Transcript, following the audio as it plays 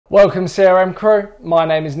Welcome CRM crew, my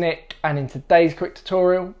name is Nick and in today's quick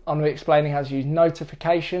tutorial I'm going to be explaining how to use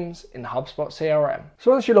notifications in HubSpot CRM.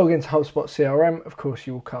 So once you log into HubSpot CRM, of course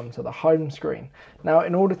you will come to the home screen. Now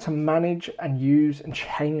in order to manage and use and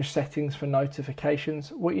change settings for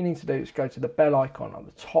notifications, what you need to do is go to the bell icon on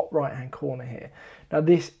the top right hand corner here. Now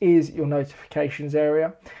this is your notifications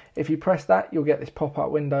area. If you press that, you'll get this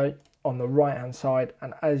pop-up window on the right hand side,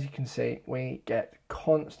 and as you can see we get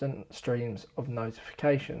constant streams of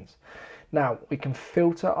notifications. Now we can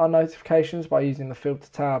filter our notifications by using the filter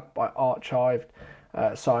tab, by archived,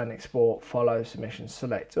 sign, export, follow, submission,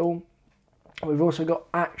 select all. We've also got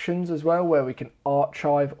actions as well, where we can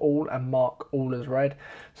archive all and mark all as read.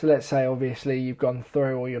 So let's say obviously you've gone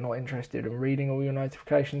through or you're not interested in reading all your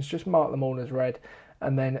notifications, just mark them all as read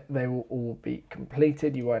and then they will all be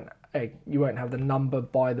completed. You won't have the number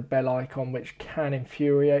by the bell icon, which can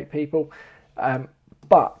infuriate people.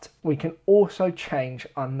 But we can also change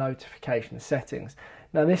our notification settings.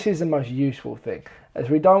 Now this is the most useful thing, as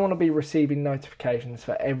we don't want to be receiving notifications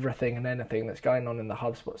for everything and anything that's going on in the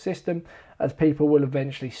HubSpot system, as people will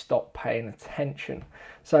eventually stop paying attention.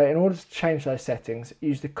 So in order to change those settings,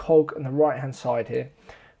 use the cog on the right hand side here,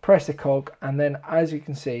 press the cog, and then as you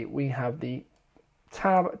can see we have the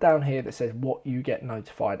tab down here that says what you get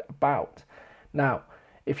notified about. Now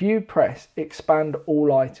if you press expand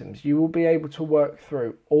all items, you will be able to work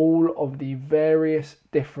through all of the various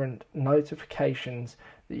different notifications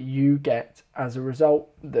that you get as a result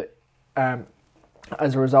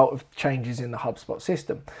of changes in the HubSpot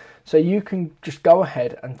system. So you can just go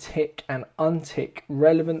ahead and tick and untick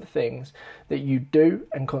relevant things that you do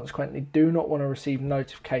and consequently do not want to receive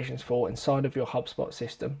notifications for inside of your HubSpot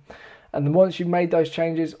system. And then once you've made those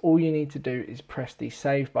changes, all you need to do is press the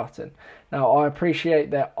save button. Now I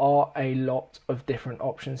appreciate there are a lot of different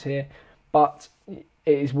options here, but it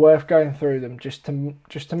is worth going through them just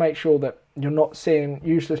to make sure that you're not seeing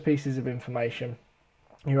useless pieces of information.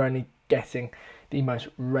 You're only getting the most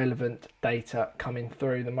relevant data coming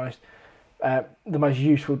through, the most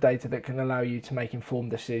useful data that can allow you to make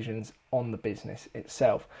informed decisions on the business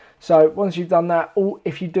itself. So once you've done that, or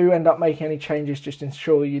if you do end up making any changes, just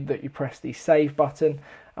ensure that you press the save button,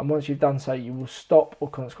 and once you've done so you will stop or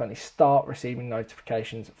consequently start receiving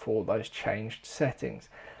notifications for those changed settings.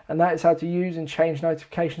 And that is how to use and change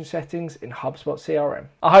notification settings in HubSpot CRM.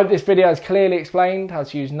 I hope this video has clearly explained how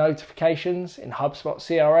to use notifications in HubSpot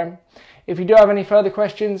CRM. If you do have any further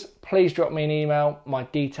questions, please drop me an email. My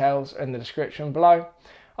details are in the description below.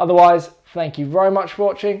 Otherwise, thank you very much for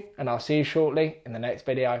watching, and I'll see you shortly in the next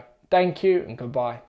video. Thank you and goodbye.